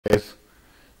Guys,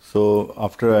 so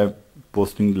after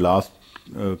posting last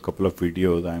couple of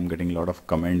videos, I am getting a lot of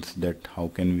comments that how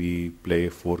can we play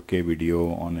 4K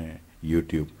video on a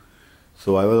YouTube.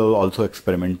 So I was also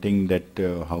experimenting that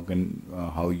how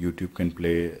YouTube can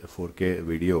play 4K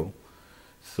video.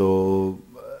 So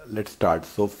let's start.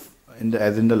 So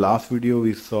as in the last video,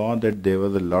 we saw that there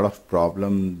was a lot of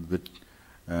problem with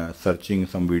searching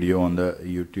some video on the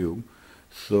YouTube.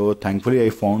 So thankfully I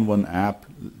found one app.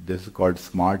 This is called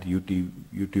Smart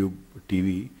YouTube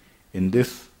TV. In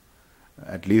this,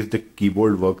 at least the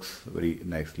keyboard works very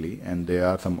nicely, and there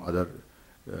are some other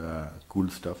cool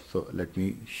stuff. So let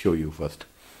me show you first.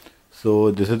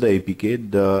 So this is the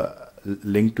APK. The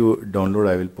link to download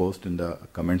I will post in the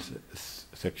comments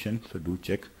section, so do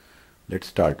check. Let's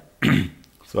start.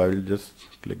 So I will just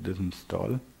click this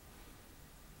install.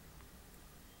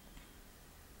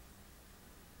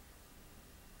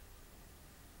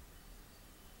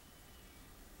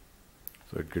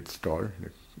 So it gets stalled.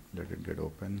 Let it get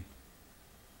open.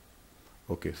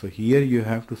 Okay, so here you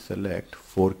have to select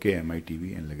 4K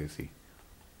MITV and legacy.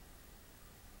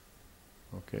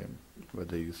 Okay,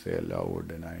 whether you say allow or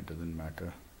deny, it doesn't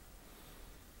matter.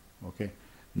 Okay,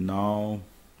 now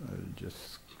I'll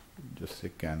just say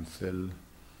cancel.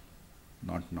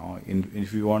 Not now.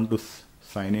 If you want to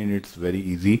sign in, it's very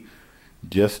easy.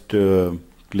 Just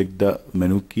click the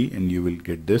menu key and you will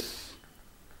get this.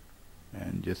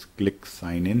 And just click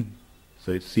sign in.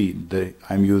 So see,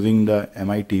 I'm using the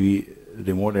MITV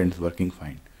remote and it's working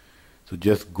fine. So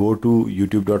just go to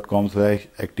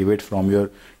youtube.com/activate from your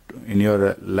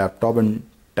laptop and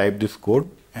type this code,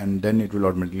 and then it will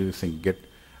automatically sync.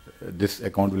 This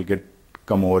account will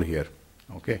come over here.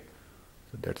 Okay,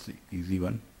 so that's the easy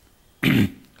one.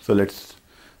 So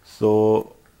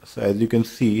as you can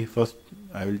see, first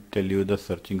I will tell you the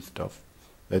searching stuff.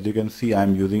 As you can see, I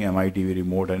am using MITV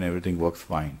remote and everything works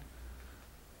fine.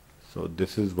 So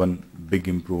this is one big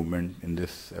improvement in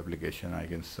this application. I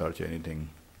can search anything.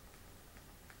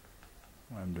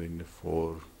 I'm doing the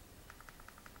 4.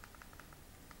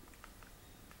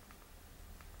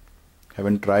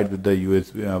 Haven't tried with the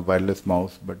USB wireless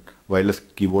mouse, but wireless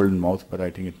keyboard and mouse, but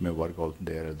I think it may work out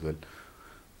there as well.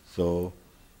 So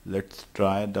let's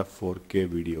try the 4K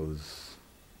videos.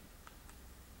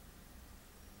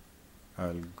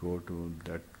 I'll go to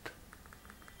that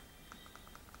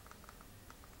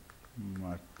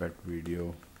my pet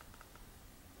video,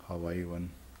 Hawaii one.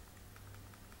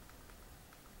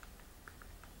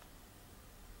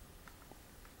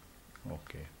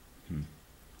 Okay,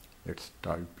 let's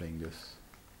start playing this.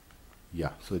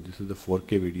 Yeah, so this is the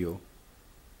 4K video.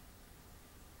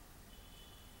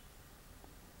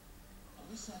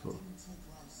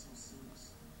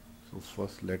 So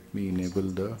first let me enable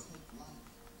the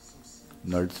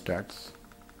nerd stats.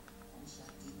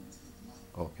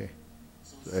 Okay,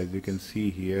 so as you can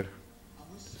see here,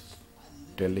 it's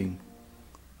telling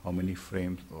how many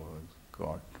frames. Oh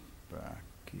god, back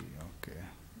key. Okay,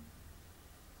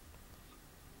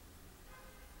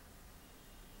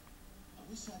 I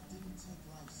wish I didn't take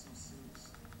life so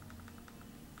seriously.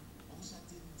 I wish I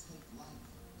didn't take life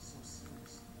so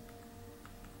seriously.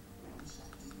 I wish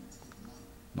I didn't take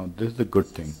life. now this is the good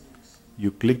thing.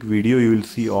 You click video, you will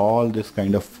see all this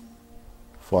kind of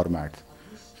formats.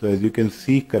 So as you can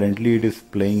see, currently it is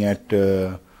playing at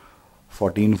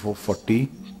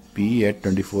 1440p at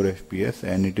 24 fps,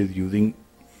 and it is using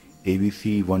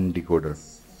HEVC1 decoder.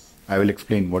 I will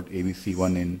explain what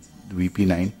HEVC1 in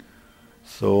VP9.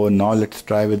 So now let's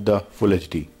try with the full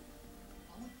HD.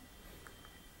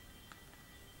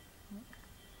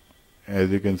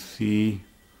 As you can see,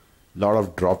 lot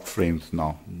of dropped frames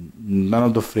now. None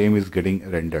of the frame is getting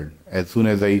rendered as soon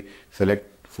as I select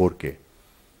 4K.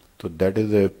 So that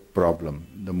is a problem.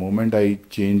 The moment I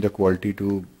change the quality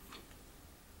to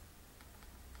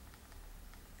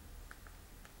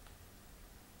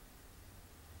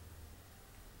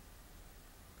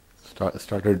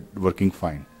started working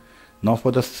fine. Now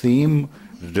for the same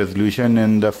resolution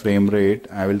and the frame rate,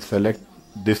 I will select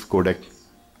this codec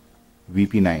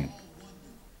VP9.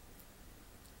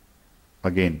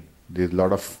 Again, there's a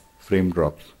lot of frame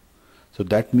drops. So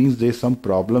that means there's some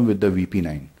problem with the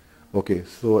VP9. Okay,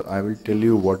 so I will tell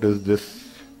you what is this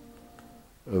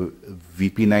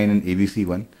VP9 and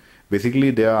HEVC1. Basically,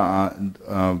 they are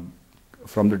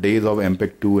from the days of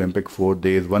MPEG 2, MPEG 4,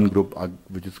 there is one group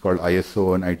which is called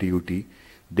ISO and ITUT.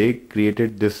 They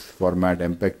created this format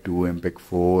MPEG 2, MPEG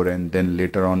 4, and then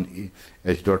later on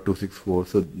H.264.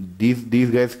 So these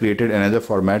guys created another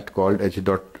format called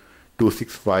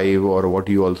H.265, or what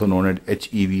you also known as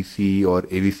HEVC or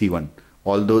HEVC1.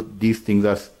 Although these things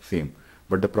are same,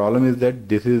 But the problem is that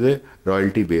this is a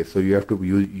royalty base, so you have to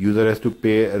user has to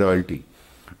pay a royalty.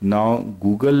 Now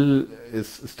Google is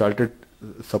started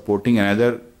supporting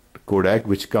another codec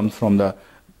which comes from the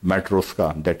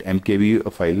Matroska, that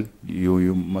MKV file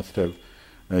you must have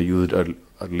used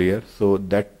earlier. So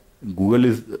that Google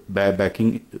is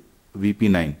backing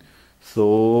VP9.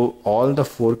 So all the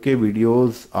 4K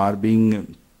videos are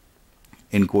being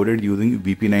encoded using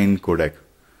VP9 codec.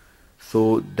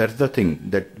 So that's the thing,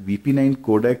 that VP9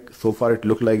 codec, so far it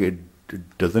looked like it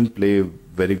doesn't play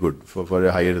very good for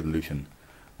a higher resolution.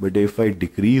 But if I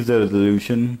decrease the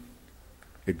resolution,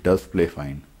 it does play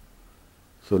fine.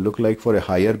 So look like for a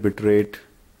higher bitrate,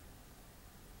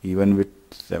 even with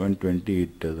 720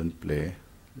 it doesn't play.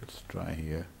 Let's try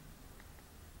here.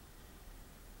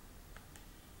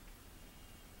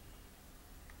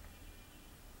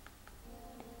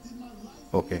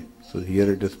 Okay, so here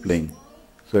it is playing.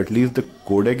 So at least the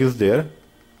codec is there,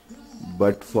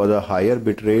 but for the higher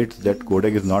bit rates, that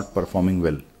codec is not performing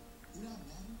well.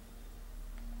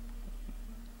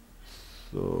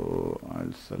 So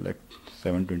I'll select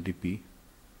 720p.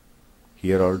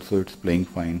 Here also it's playing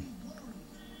fine.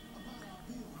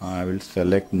 I will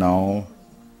select now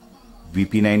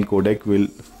VP9 codec will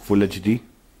full HD.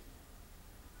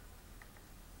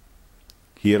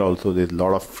 Here also there's a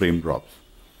lot of frame drops.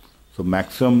 So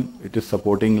maximum it is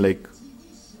supporting like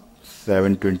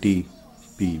 720p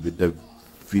with the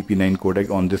VP9 codec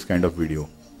on this kind of video.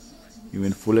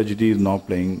 Even full HD is now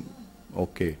playing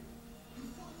okay.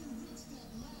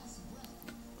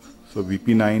 So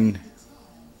VP9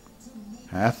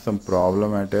 has some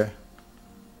problem at a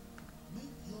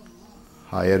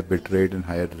higher bitrate and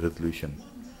higher resolution.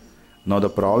 Now the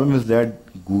problem is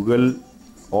that Google,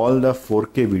 all the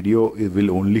 4K video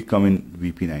will only come in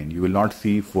VP9. You will not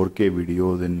see 4K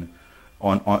videos in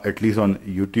on at least on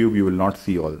YouTube. You will not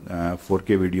see all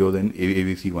 4K videos in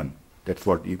HEVC1. That's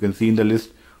what you can see in the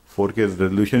list. 4K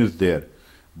resolution is there,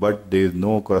 but there is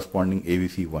no corresponding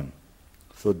HEVC1.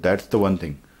 So that's the one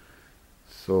thing.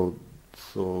 So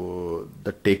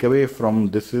the takeaway from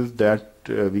this is that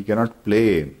we cannot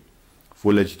play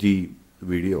full HD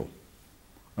video,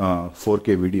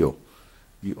 4K video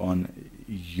on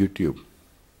YouTube.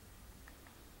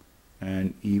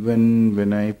 And even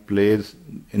when I play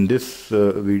in this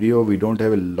video, we don't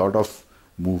have a lot of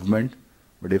movement,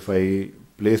 but if I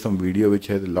play some video which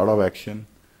has a lot of action,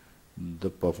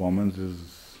 the performance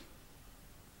is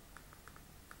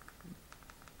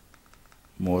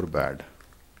more bad.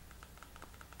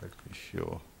 Let me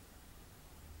show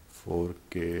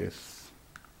 4K.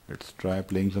 Let's try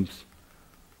playing some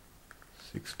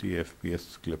 60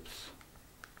 FPS clips.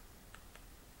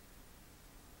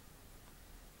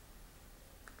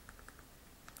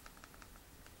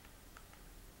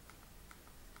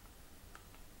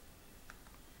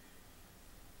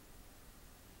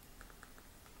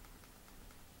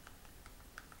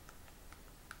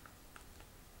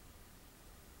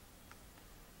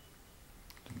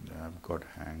 I've got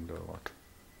hanged or what?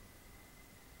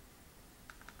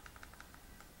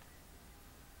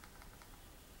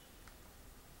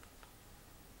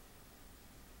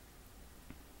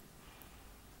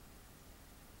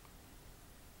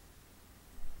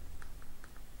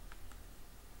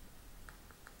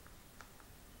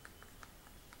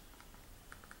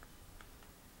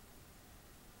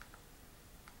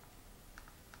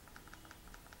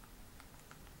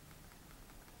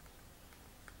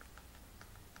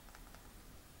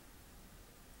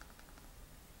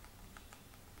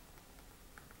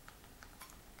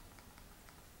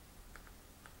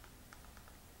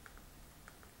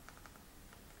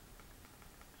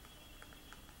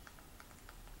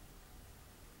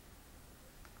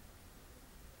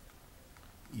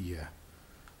 Yeah,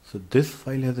 so this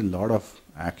file has a lot of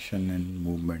action and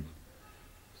movement.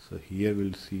 So here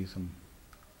we'll see some,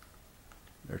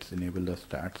 let's enable the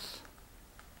stats.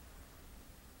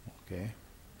 Okay.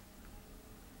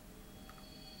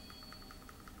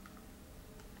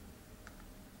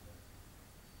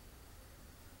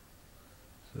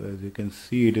 So as you can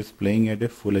see, it is playing at a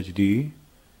full HD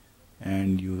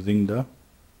and using the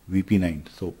VP9.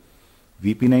 So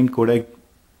VP9 codec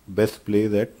best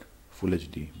plays at full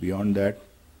HD. Beyond that,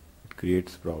 it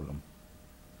creates problem.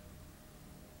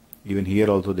 Even here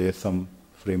also there is some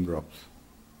frame drops.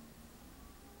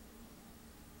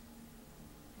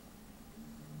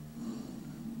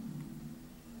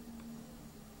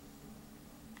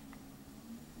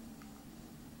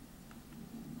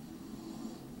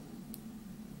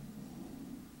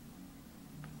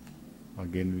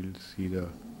 Again we'll see the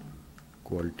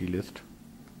quality list.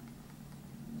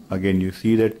 Again you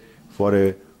see that for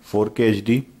a 4K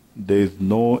HD there is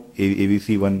no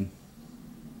HEVC1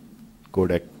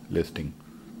 codec listing.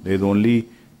 There is only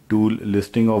two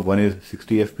listing of one is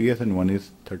 60 FPS and one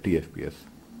is 30 FPS,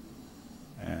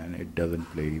 and it doesn't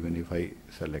play even if I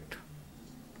select.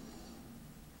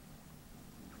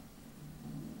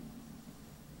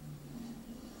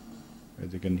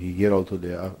 As you can see here also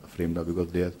they are framed up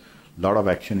because there's a lot of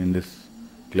action in this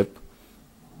clip.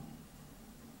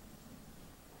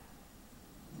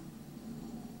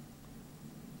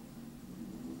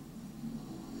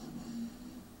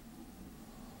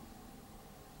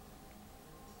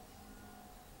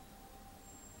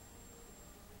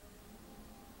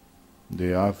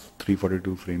 There are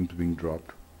 342 frames being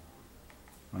dropped.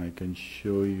 I can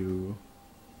show you.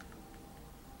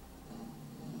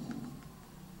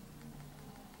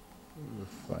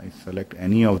 If I select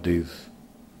any of these,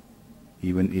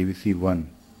 even HEVC 1,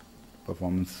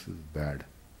 performance is bad.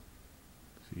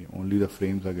 See, only the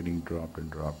frames are getting dropped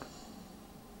and dropped.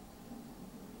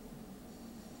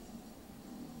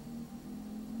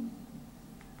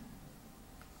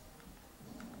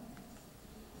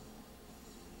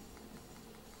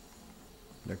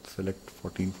 Let's select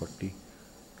 1440.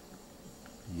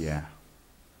 Yeah.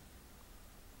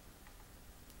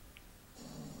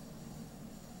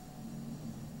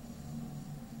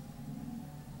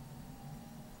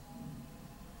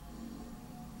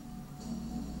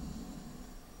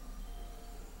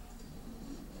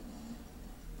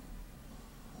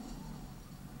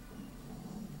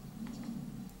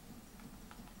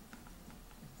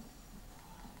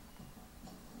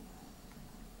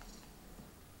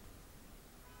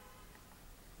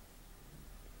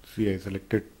 See, I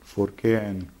selected 4K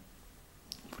and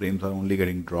frames are only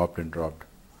getting dropped and dropped.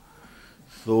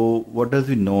 So what does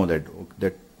we know that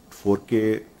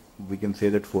 4K, we can say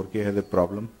that 4K has a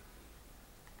problem.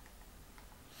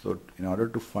 So in order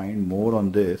to find more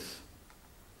on this,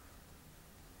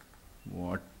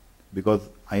 because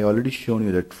I already shown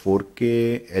you that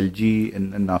 4K LG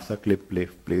and NASA clip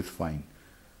plays fine.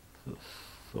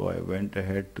 So I went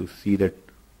ahead to see that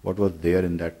what was there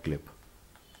in that clip.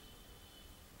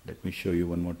 Let me show you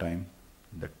one more time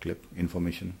that clip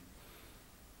information.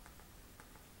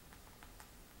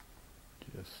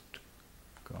 Just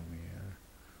come here,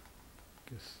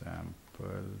 okay,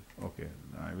 sample. Okay,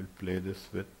 I will play this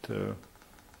with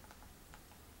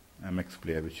MX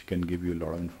Player, which can give you a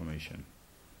lot of information.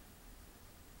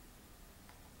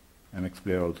 MX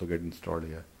Player also get installed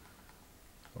here.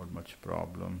 Not much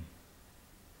problem.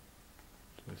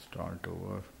 So start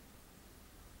over.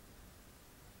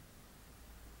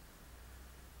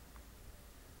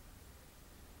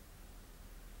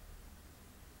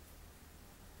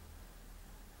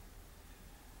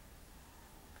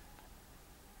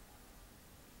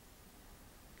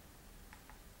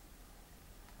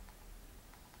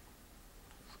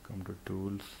 Come to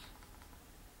tools,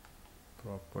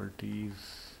 properties,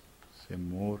 say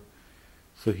more.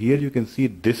 So here you can see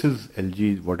this is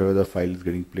LG, whatever the file is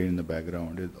getting played in the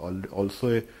background is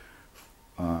also a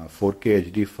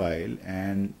 4K HD file,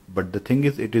 but the thing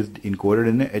is it is encoded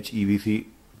in a HEVC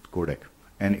codec,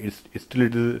 and it's still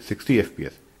it is 60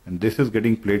 FPS, and this is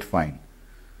getting played fine.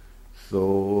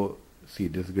 So see,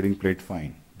 this is getting played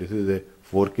fine. This is a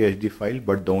 4K HD file,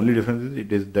 but the only difference is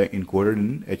it is encoded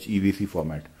in HEVC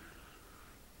format.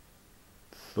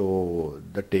 So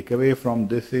the takeaway from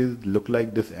this is look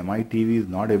like this MI-TV is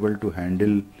not able to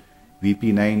handle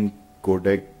VP9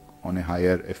 codec on a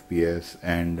higher FPS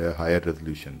and higher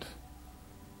resolutions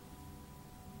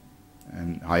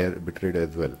and higher bitrate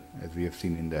as well, as we have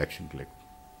seen in the action clip.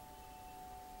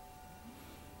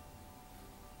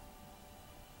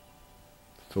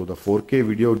 So the 4K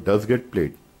video does get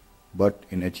played, but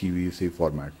in HEVC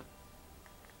format.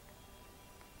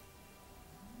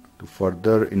 To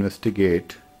further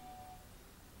investigate,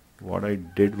 what I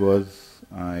did was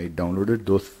I downloaded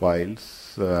those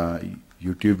files,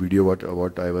 YouTube video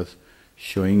what I was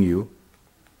showing you,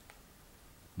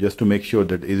 just to make sure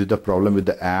that is it a problem with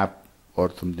the app or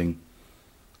something,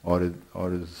 or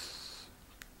is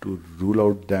to rule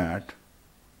out that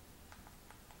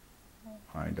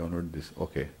I download this.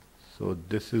 Okay, so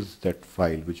this is that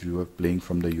file which we were playing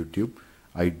from the YouTube.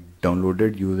 I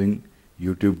downloaded using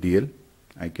YouTube DL.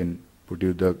 I can put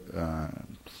you the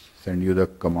send you the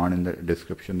command in the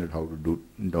description that how to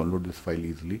download this file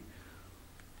easily.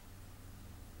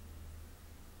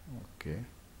 Okay,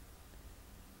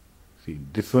 see,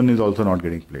 this one is also not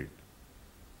getting played.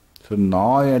 So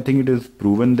now I think it is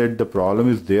proven that the problem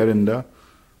is there in the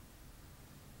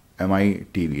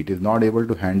MI-TV. It is not able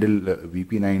to handle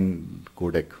VP9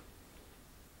 codec,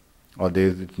 or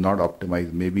it's not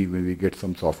optimized. Maybe when we get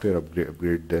some software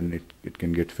upgrade then it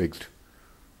can get fixed.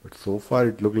 But so far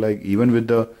it looked like even with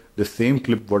the same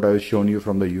clip what I was showing you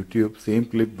from the YouTube, same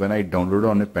clip when I download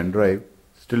on a pen drive,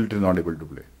 still it is not able to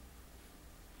play.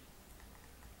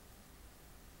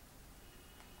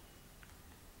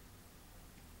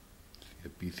 The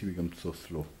PC becomes so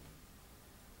slow.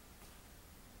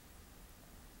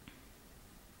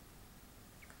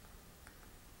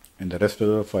 And the rest of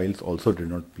the files also did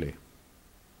not play.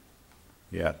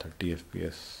 Yeah, 30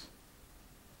 FPS.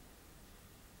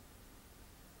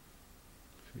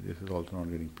 See, this is also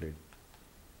not getting played.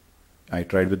 I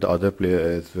tried with the other player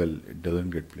as well, it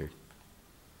doesn't get played.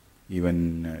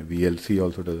 Even VLC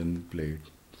also doesn't play it.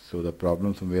 So the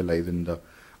problem somewhere lies in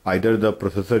either the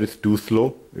processor is too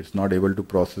slow, it's not able to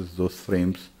process those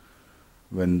frames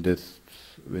when the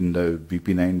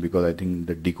VP9, because I think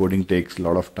the decoding takes a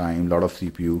lot of time, lot of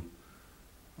CPU.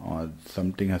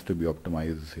 Something has to be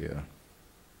optimized here.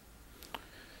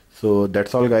 So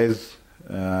that's all, guys.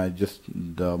 Just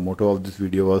the motto of this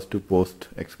video was to post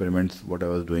experiments what I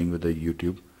was doing with the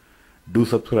YouTube. Do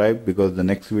subscribe, because the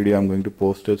next video I'm going to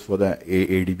post is for the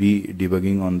ADB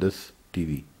debugging on this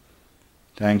TV.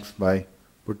 Thanks, bye.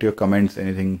 Put your comments,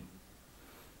 anything